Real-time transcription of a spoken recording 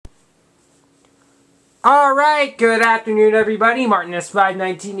Alright, good afternoon everybody. Martin S5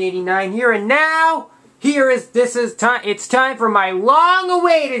 1989 here, and now it's time for my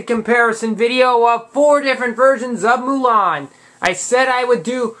long-awaited comparison video of 4 different versions of Mulan. I said I would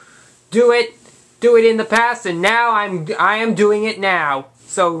do it in the past, and now I am doing it now.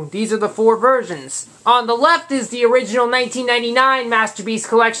 So these are the 4 versions. On the left is the original 1999 Masterpiece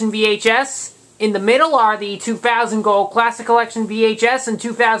Collection VHS. In the middle are the 2000 Gold Classic Collection VHS and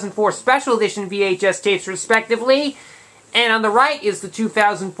 2004 Special Edition VHS tapes respectively. And on the right is the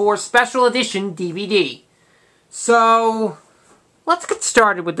 2004 Special Edition DVD. So, let's get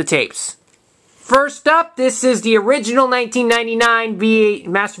started with the tapes. First up, this is the original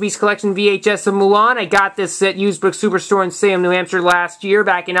 1999 Masterpiece Collection VHS of Mulan. I got this at Used Book Superstore in Salem, New Hampshire last year,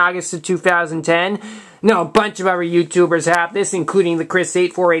 back in August of 2010. No, a bunch of other YouTubers have this, including the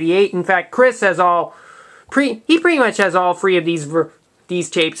Chris8488. In fact, Chris has he pretty much has all 3 of these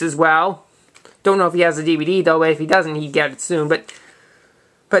tapes as well. Don't know if he has a DVD though, but if he doesn't, he'd get it soon.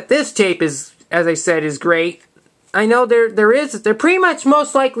 But this tape is, as I said, is great. I know there pretty much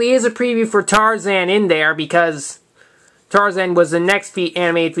most likely is a preview for Tarzan in there, because Tarzan was the next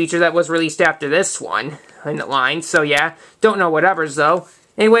animated feature that was released after this one in the line. So yeah, don't know what others though.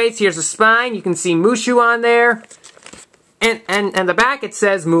 Anyways, here's the spine. You can see Mushu on there. And the back it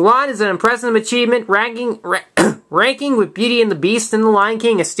says, Mulan is an impressive achievement, ranking with Beauty and the Beast and the Lion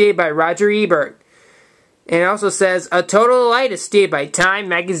King, as stated by Roger Ebert. And it also says, a total delight, as stated by Time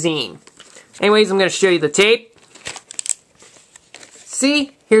magazine. Anyways, I'm going to show you the tape.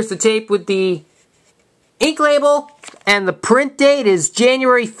 See, here's the tape with the ink label, and the print date is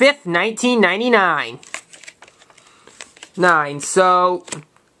January 5th, 1999. So,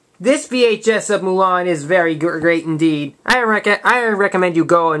 this VHS of Mulan is very great indeed. I recommend you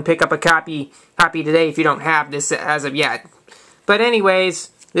go and pick up a copy today if you don't have this as of yet. But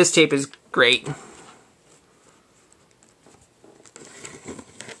anyways, this tape is great.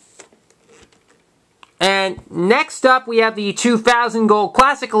 And next up, we have the 2000 Gold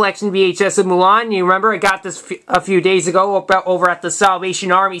Classic Collection VHS of Mulan. You remember, I got this a few days ago over at the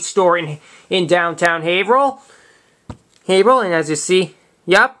Salvation Army store in downtown Haverhill. And as you see,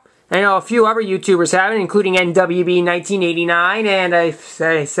 yep, I know a few other YouTubers have it, including NWB 1989, and I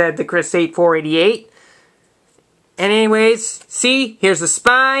said the Chris8488. And anyways, see, here's the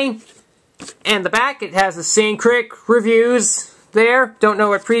spine, and the back, it has the same critic reviews there. Don't know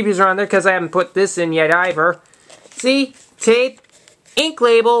what previews are on there because I haven't put this in yet either. See, tape, ink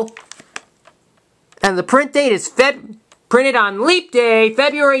label, and the print date is printed on Leap Day,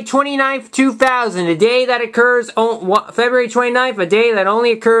 February 29th, 2000, a day that occurs, February 29th, a day that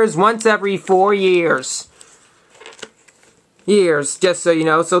only occurs once every 4 years. Just so you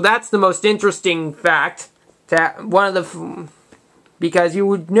know. So that's the most interesting fact. Because you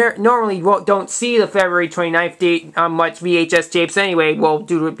would normally don't see the February 29th date on much VHS tapes anyway, well,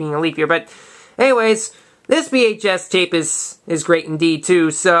 due to it being a leap year. But anyways, this VHS tape is great indeed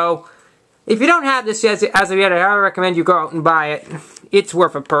too. So if you don't have this as of yet, I highly recommend you go out and buy it. It's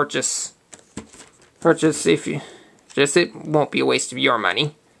worth a purchase. It won't be a waste of your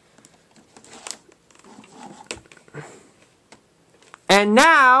money. And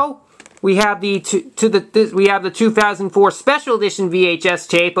now we have the 2004 Special Edition VHS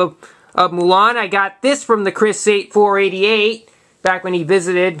tape of Mulan. I got this from the Chris8488 back when he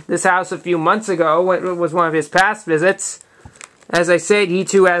visited this house a few months ago. It was one of his past visits. As I said, he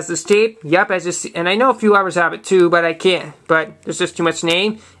too has this tape. Yep, and I know a few others have it too, but I can't. But there's just too much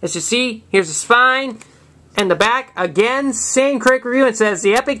name. As you see, here's the spine and the back. Again, same critic review. It says,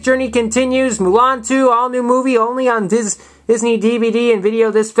 the epic journey continues. Mulan 2, all new movie, only on Disney DVD and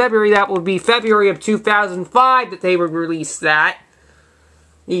video this February. That will be February of 2005 that they would release that.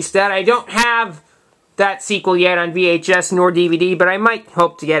 I don't have that sequel yet on VHS nor DVD, but I might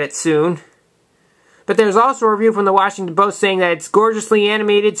hope to get it soon. But there's also a review from the Washington Post saying that it's gorgeously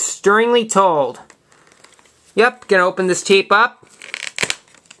animated, stirringly told. Yep, gonna open this tape up.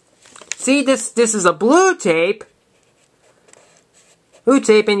 See, this is a blue tape.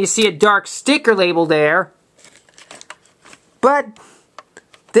 And you see a dark sticker label there. But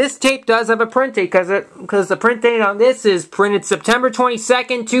this tape does have a print date, because the print date on this is printed September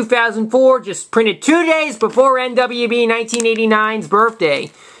 22nd, 2004, just printed 2 days before NWB 1989's birthday.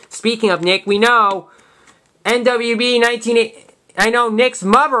 Speaking of Nick, we know NWB 1980. I know Nick's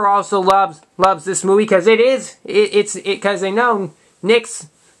mother also loves this movie, because because I know Nick's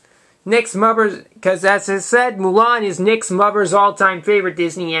mother, because as I said, Mulan is Nick's mother's all-time favorite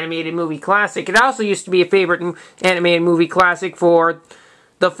Disney animated movie classic. It also used to be a favorite animated movie classic for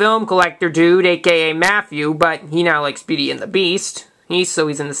the film collector dude, aka Matthew, but he now likes Beauty and the Beast. so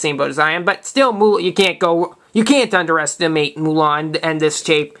he's in the same boat as I am. But still, you can't underestimate Mulan and this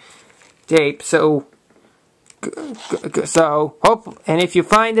tape. So hope, and if you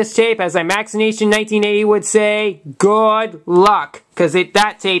find this tape, as Maxination 1980 would say, good luck, because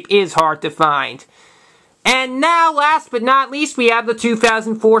that tape is hard to find. And now, last but not least, we have the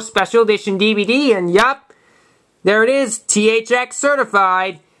 2004 Special Edition DVD, and yup, there it is, THX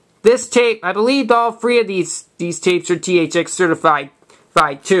certified. This tape, I believe all three of these tapes are THX certified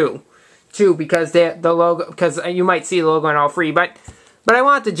too, because the logo, because you might see the logo on all three, but I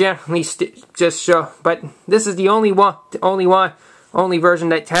want to generally just show, but this is the only version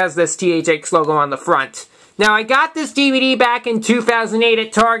that has this THX logo on the front. Now, I got this DVD back in 2008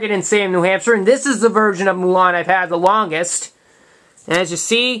 at Target in Salem, New Hampshire, and this is the version of Mulan I've had the longest. And as you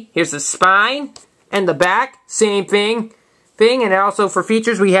see, here's the spine and the back, same thing. And also for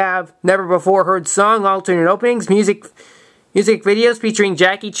features, we have Never Before Heard Song, alternate openings, music videos featuring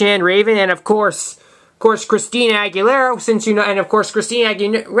Jackie Chan, Raven, and of course, Christina Aguilera. And of course, Christina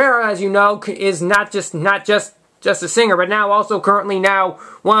Aguilera, as you know, is not just a singer, but now also currently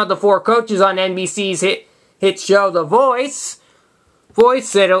one of the 4 coaches on NBC's hit show The Voice.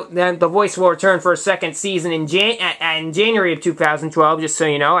 Then The Voice will return for a second season in January of 2012. Just so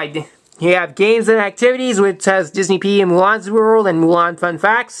you know, you have games and activities, which has Disney P and Mulan's World and Mulan Fun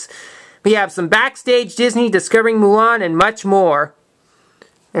Facts. We have some backstage Disney, discovering Mulan, and much more.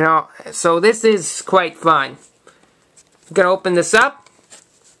 So this is quite fun. I'm gonna open this up.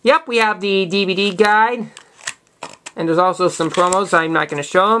 Yep, we have the DVD guide, and there's also some promos. I'm not gonna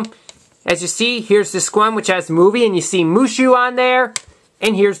show them. As you see, here's this one which has the movie, and you see Mushu on there.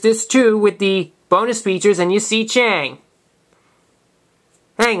 And here's this too with the bonus features, and you see Chang.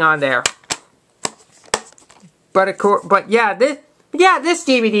 Hang on there. But yeah, this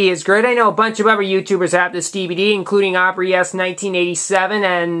DVD is great. I know a bunch of other YouTubers have this DVD, including Aubrey S. 1987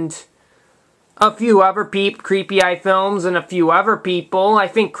 and a few other Creepy Eye Films and a few other people. I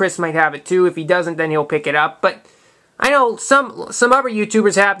think Chris might have it too. If he doesn't, then he'll pick it up. But I know some other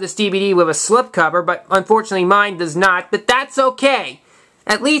YouTubers have this DVD with a slipcover, but unfortunately mine does not. But that's okay.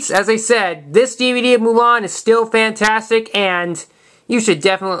 At least, as I said, this DVD of Mulan is still fantastic, and you should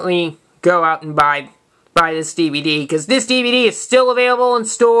definitely go out and buy this DVD, because this DVD is still available in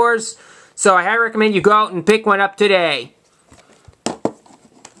stores, so I highly recommend you go out and pick one up today.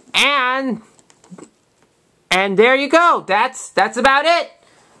 And there you go. That's about it.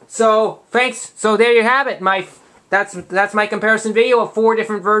 So thanks. So there you have it. That's my comparison video of 4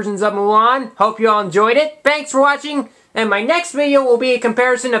 different versions of Mulan. Hope you all enjoyed it. Thanks for watching. And my next video will be a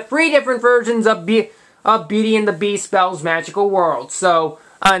comparison of 3 different versions of Beauty and the Beast: Belle's Magical World. So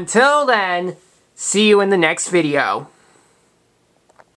until then, see you in the next video.